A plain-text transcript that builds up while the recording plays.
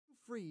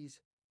freeze.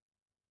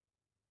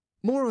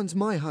 Moron's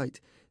my height,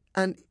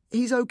 and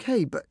he's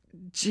okay, but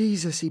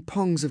Jesus, he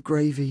pongs of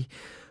gravy.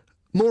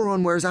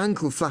 Moron wears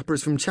ankle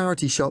flappers from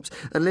charity shops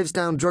and lives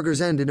down Drugger's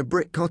End in a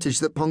brick cottage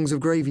that pongs of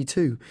gravy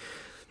too.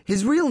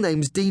 His real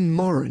name's Dean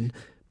Moran,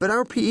 but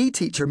our PE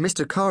teacher,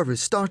 Mr. Carver,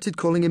 started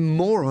calling him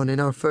Moron in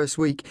our first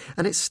week,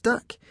 and it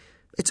stuck.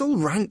 It's all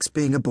ranks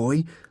being a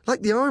boy,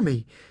 like the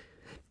army.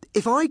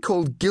 If I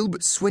called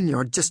Gilbert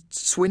Swinyard just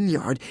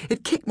Swinyard,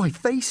 it'd kick my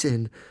face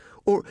in.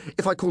 Or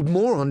if I called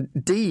Moron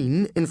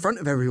Dean in front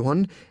of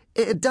everyone,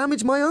 it'd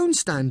damage my own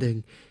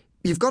standing.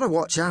 You've got to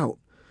watch out.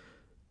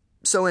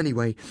 So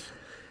anyway,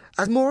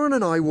 as Moron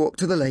and I walked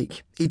to the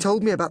lake, he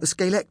told me about the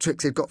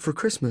Scalextrics he'd got for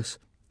Christmas.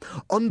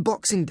 On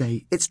Boxing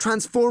Day, its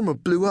transformer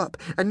blew up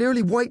and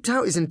nearly wiped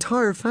out his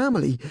entire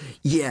family.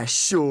 Yeah,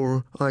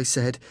 sure, I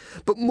said,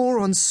 but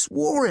Moron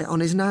swore it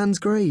on his nan's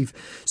grave.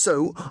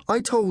 So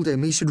I told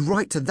him he should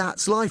write to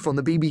That's Life on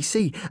the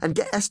BBC and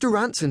get Esther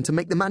Ranson to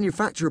make the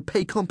manufacturer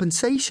pay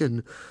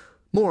compensation.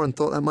 Moron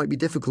thought that might be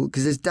difficult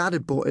because his dad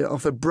had bought it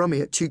off a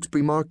brummie at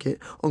Tewkesbury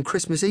Market on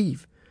Christmas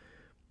Eve.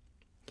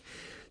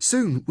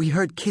 Soon we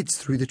heard kids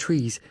through the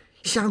trees,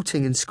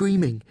 shouting and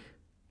screaming.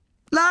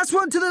 "Last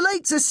one to the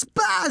lake's a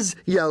spaz!"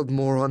 yelled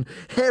Moron,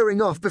 herring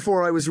off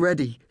before I was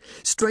ready.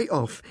 Straight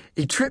off,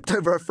 he tripped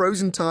over a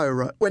frozen tyre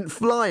rut, went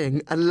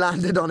flying and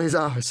landed on his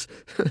arse.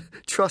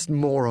 Trust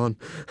Moron.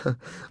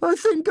 "I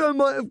think I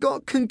might have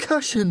got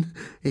concussion,"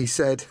 he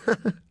said.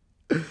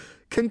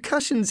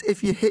 Concussion's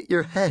if you hit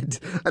your head,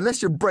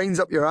 unless your brain's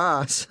up your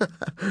arse.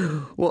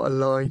 What a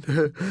line.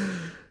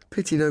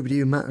 Pity nobody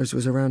who matters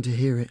was around to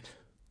hear it.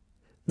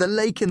 The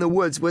lake in the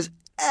woods was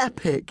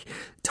epic.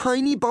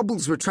 Tiny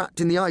bubbles were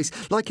trapped in the ice,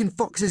 like in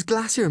Fox's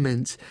glacier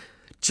mints.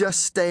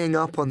 Just staying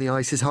up on the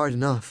ice is hard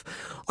enough.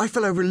 I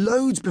fell over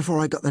loads before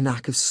I got the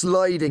knack of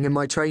sliding in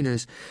my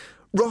trainers.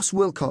 Ross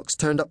Wilcox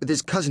turned up with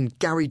his cousin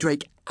Gary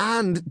Drake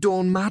and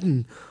Dawn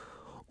Madden.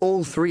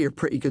 All three are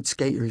pretty good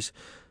skaters.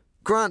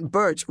 Grant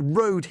Birch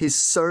rode his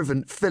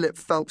servant Philip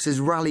Phelps's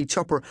rally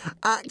chopper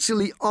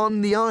actually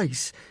on the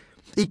ice.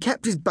 He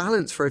kept his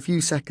balance for a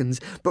few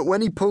seconds, but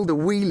when he pulled a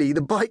wheelie,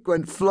 the bike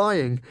went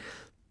flying.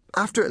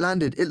 After it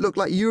landed, it looked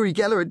like Uri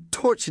Geller had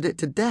tortured it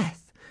to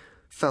death.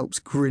 Phelps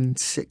grinned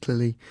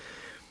sicklily.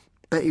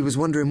 Bet he was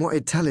wondering what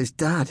he'd tell his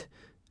dad.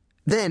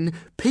 Then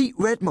Pete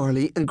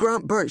Redmarley and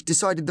Grant Birch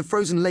decided the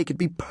frozen lake would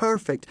be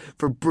perfect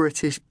for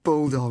British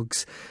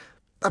bulldogs.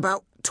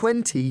 About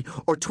 20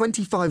 or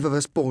 25 of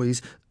us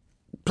boys,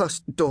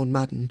 plus Dawn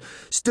Madden,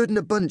 stood in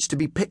a bunch to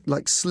be picked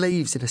like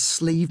slaves in a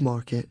slave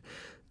market.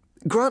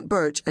 Grant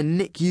Birch and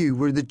Nick Yu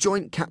were the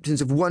joint captains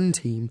of one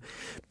team.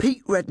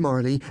 Pete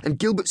Redmarley and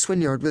Gilbert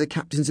Swinyard were the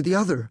captains of the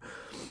other.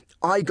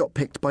 I got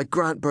picked by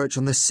Grant Birch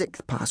on the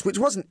 6th pass, which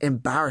wasn't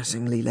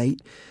embarrassingly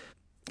late.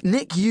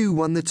 Nick Yu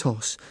won the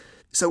toss,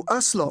 so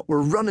us lot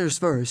were runners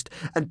first,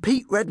 and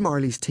Pete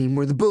Redmarley's team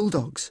were the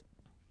Bulldogs.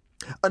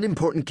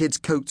 Unimportant kids'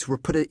 coats were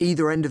put at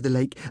either end of the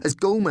lake as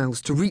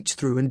goalmouths to reach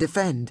through and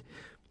defend.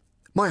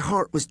 My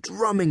heart was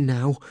drumming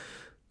now.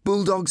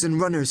 Bulldogs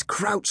and runners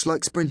crouched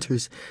like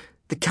sprinters.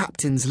 The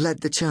captains led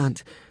the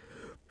chant.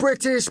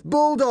 "British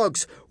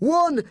Bulldogs!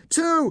 1,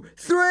 2,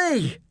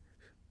 3!"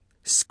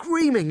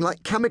 Screaming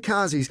like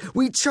kamikazes,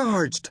 we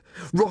charged.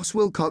 Ross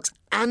Wilcox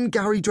and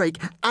Gary Drake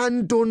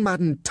and Dawn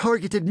Madden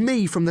targeted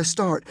me from the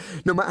start.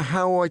 No matter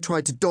how I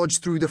tried to dodge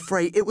through the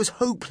fray, it was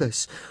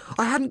hopeless.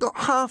 I hadn't got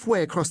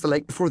halfway across the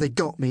lake before they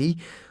got me.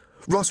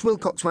 Ross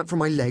Wilcox went for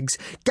my legs,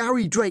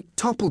 Gary Drake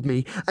toppled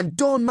me, and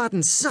Dawn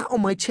Madden sat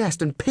on my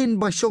chest and pinned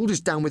my shoulders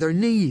down with her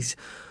knees.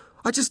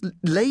 I just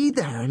lay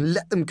there and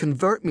let them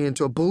convert me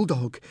into a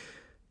bulldog.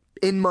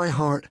 In my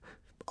heart,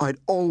 I'd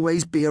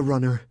always be a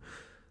runner.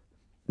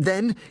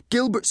 Then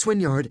Gilbert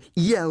Swinyard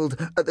yelled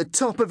at the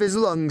top of his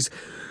lungs,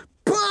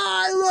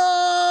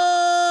 "Pylon!"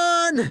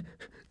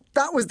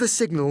 That was the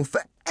signal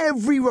for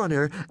every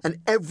runner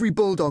and every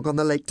bulldog on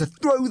the lake to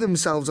throw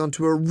themselves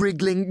onto a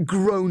wriggling,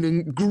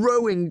 groaning,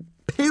 growing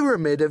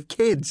pyramid of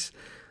kids.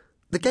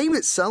 The game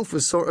itself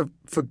was sort of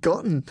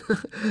forgotten.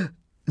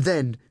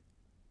 Then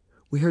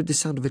we heard the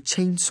sound of a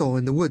chainsaw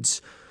in the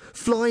woods,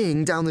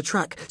 flying down the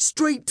track,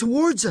 straight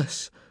towards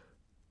us.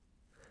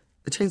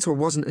 The chainsaw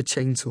wasn't a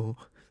chainsaw.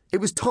 It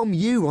was Tom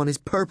Yu on his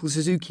purple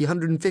Suzuki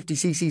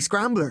 150cc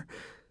Scrambler.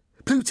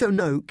 Pluto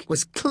Noak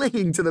was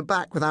clinging to the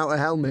back without a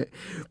helmet.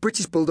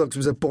 British Bulldogs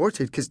was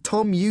aborted because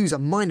Tom Yu's a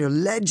minor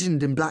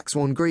legend in Black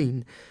Swan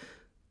Green.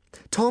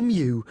 Tom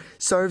Yu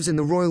serves in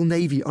the Royal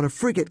Navy on a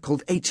frigate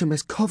called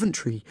HMS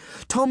Coventry.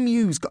 Tom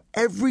Yu's got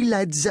every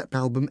Led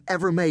Zeppelin album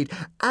ever made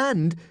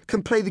and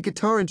can play the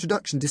guitar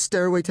introduction to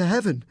Stairway to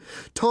Heaven.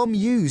 Tom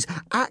Yu's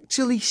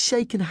actually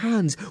shaken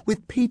hands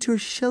with Peter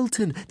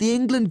Shilton, the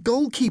England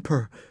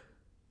goalkeeper.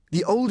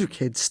 The older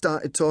kids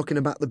started talking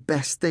about the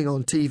best thing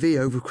on TV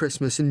over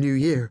Christmas and New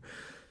Year.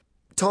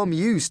 Tom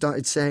Yu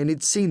started saying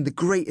he'd seen The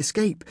Great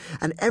Escape,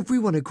 and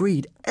everyone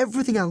agreed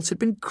everything else had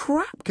been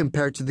crap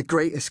compared to The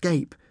Great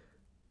Escape.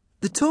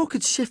 The talk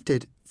had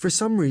shifted, for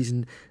some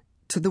reason,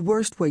 to the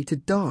worst way to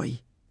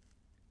die.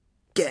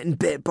 "Getting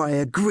bit by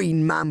a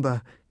green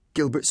mamba,"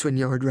 Gilbert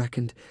Swinyard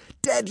reckoned.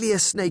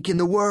 deadliest snake in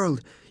the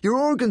world. Your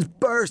organs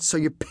burst so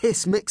your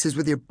piss mixes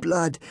with your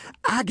blood.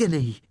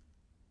 Agony.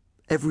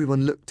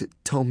 Everyone looked at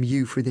Tom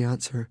Yu for the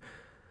answer.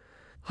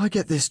 I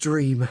get this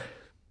dream.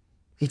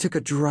 He took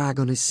a drag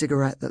on his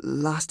cigarette that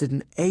lasted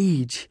an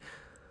age.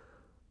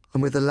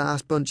 I'm with the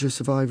last bunch of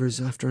survivors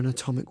after an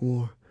atomic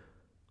war.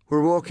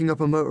 We're walking up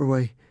a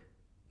motorway.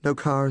 No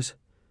cars.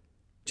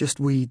 Just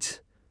weeds.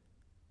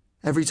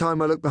 Every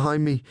time I look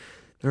behind me,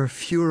 there are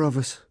fewer of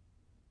us.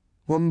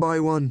 One by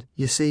one,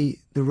 you see,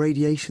 the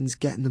radiation's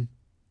getting them.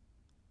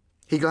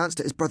 He glanced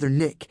at his brother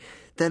Nick,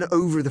 then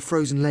over the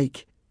frozen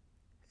lake.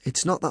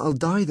 It's not that I'll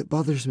die that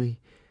bothers me.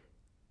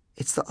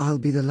 It's that I'll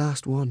be the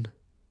last one.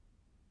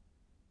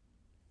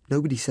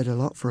 Nobody said a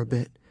lot for a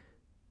bit.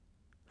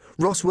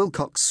 Ross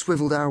Wilcox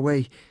swivelled our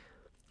way.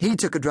 He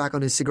took a drag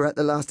on his cigarette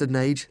that lasted an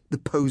age, the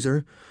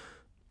poser.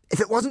 If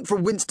it wasn't for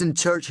Winston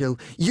Churchill,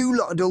 you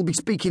lot'd all be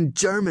speaking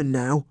German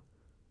now.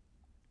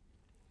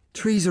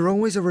 Trees are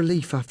always a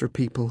relief after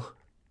people.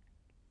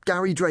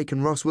 Gary Drake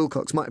and Ross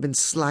Wilcox might have been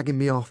slagging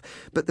me off,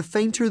 but the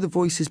fainter the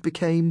voices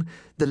became,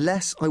 the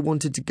less I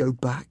wanted to go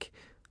back.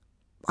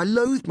 I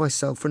loathed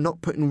myself for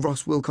not putting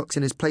Ross Wilcox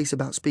in his place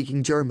about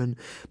speaking German,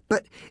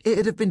 but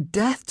it'd have been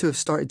death to have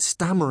started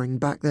stammering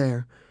back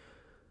there.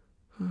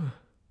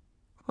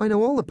 I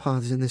know all the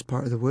paths in this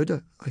part of the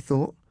wood, I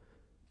thought,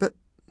 but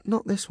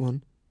not this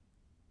one.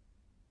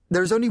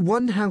 There's only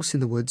one house in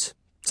the woods,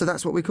 so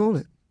that's what we call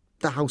it,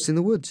 the house in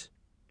the woods.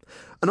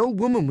 An old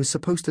woman was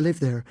supposed to live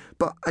there,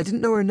 but I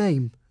didn't know her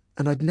name,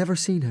 and I'd never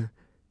seen her.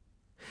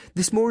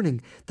 This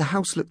morning, the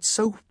house looked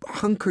so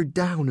hunkered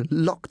down and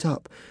locked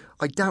up,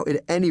 I doubted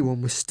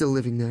anyone was still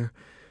living there.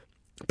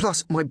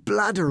 Plus, my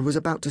bladder was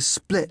about to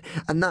split,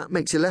 and that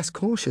makes you less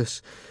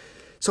cautious.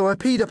 So I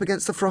peed up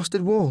against the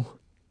frosted wall.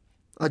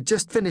 I'd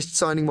just finished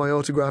signing my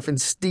autograph in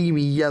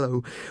steamy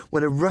yellow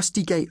when a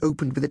rusty gate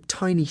opened with a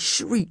tiny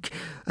shriek,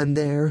 and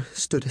there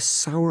stood a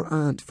sour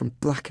aunt from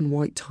Black and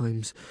White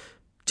Times,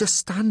 just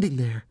standing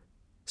there,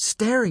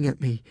 staring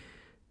at me.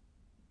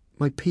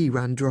 My pee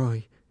ran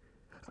dry.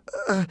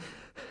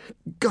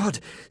 God,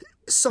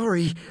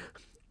 sorry.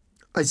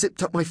 I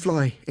zipped up my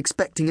fly,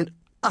 expecting an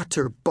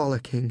utter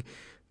bollocking.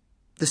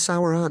 The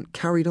sour aunt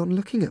carried on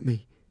looking at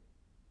me.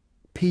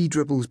 Pee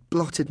dribbles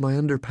blotted my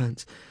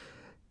underpants.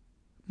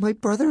 My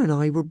brother and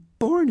I were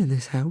born in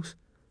this house,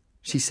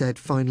 she said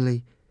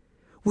finally.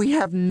 We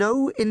have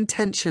no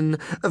intention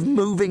of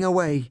moving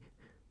away.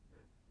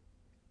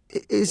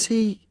 Is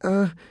he,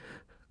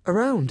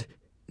 around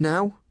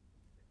now?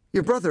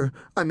 Your brother,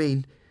 I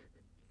mean.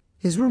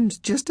 His room's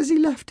just as he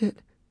left it.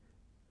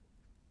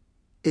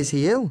 Is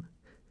he ill?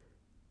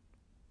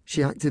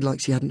 She acted like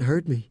she hadn't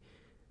heard me.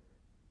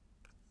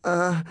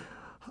 I've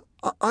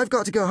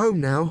got to go home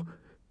now.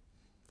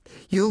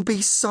 You'll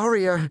be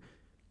sorrier.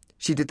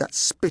 She did that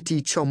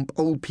spitty chomp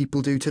old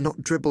people do to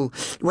not dribble.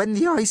 When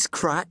the ice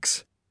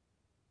cracks.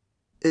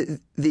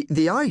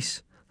 The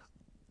ice?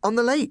 On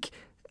the lake?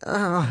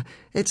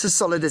 It's as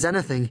solid as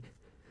anything.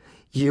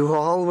 You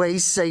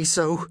always say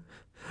so.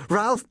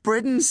 Ralph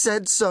Bredden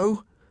said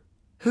so.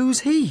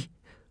 Who's he?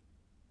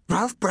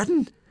 Ralph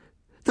Bredden?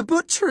 The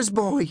butcher's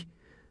boy.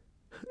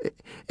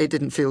 It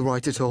didn't feel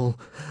right at all.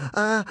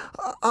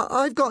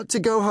 I've got to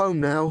go home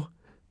now.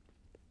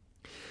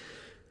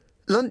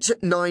 Lunch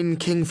at 9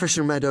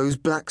 Kingfisher Meadows,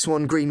 Black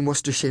Swan Green,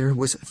 Worcestershire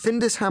was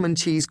Findus ham and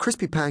cheese,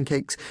 crispy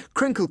pancakes,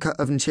 crinkle-cut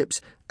oven chips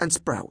and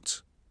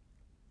sprouts.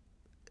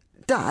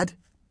 Dad?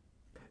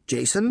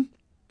 Jason?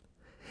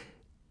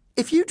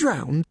 If you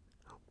drown,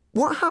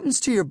 what happens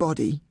to your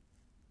body?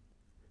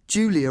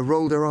 Julia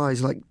rolled her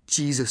eyes like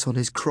Jesus on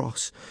his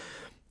cross.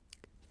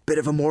 Bit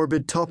of a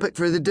morbid topic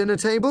for the dinner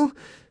table.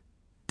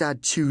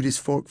 Dad chewed his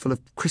forkful of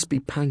crispy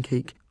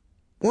pancake.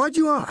 Why'd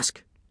you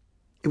ask?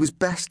 It was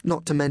best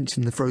not to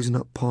mention the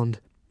frozen-up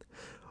pond.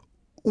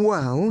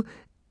 Well,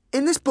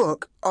 in this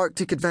book,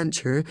 Arctic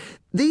Adventure,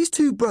 these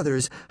two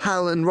brothers,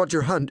 Hal and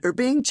Roger Hunt, are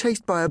being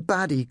chased by a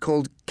baddie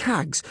called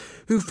Cags,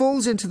 who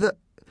falls into the...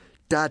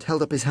 Dad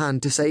held up his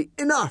hand to say,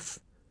 enough!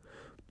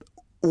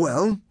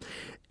 Well,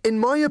 in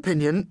my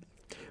opinion,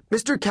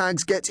 Mr.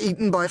 Cags gets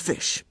eaten by a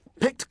fish,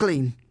 picked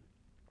clean.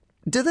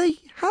 Do they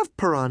have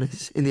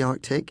piranhas in the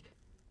Arctic?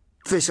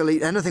 Fish'll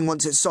eat anything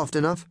once it's soft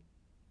enough.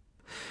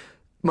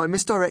 My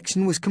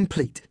misdirection was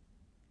complete.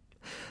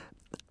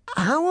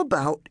 How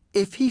about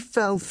if he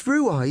fell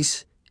through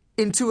ice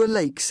into a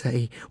lake,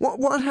 say?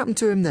 What happened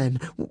to him then?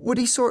 Would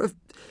he sort of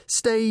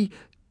stay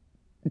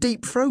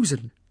deep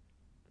frozen?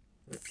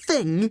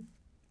 Thing,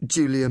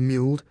 Julia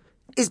mewled,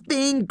 is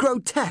being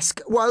grotesque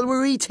while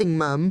we're eating,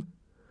 Mum.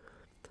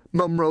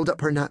 Mum rolled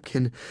up her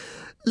napkin.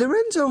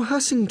 Lorenzo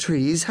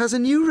Hussingtrees has a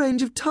new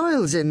range of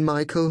tiles in,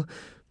 Michael.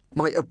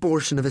 My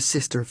abortion of a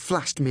sister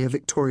flashed me a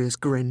victorious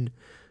grin.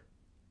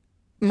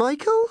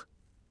 Michael?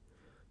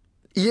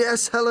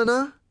 Yes,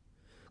 Helena?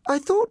 I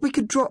thought we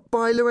could drop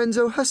by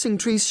Lorenzo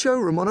Hussingtrees'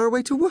 showroom on our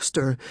way to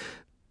Worcester.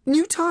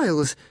 New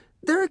tiles.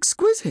 They're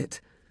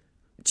exquisite.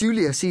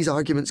 Julia sees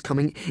arguments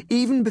coming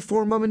even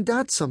before Mum and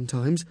Dad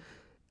sometimes.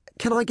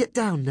 Can I get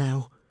down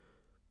now?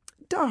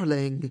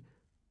 Darling.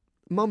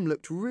 Mum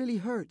looked really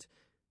hurt.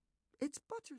 It's butter.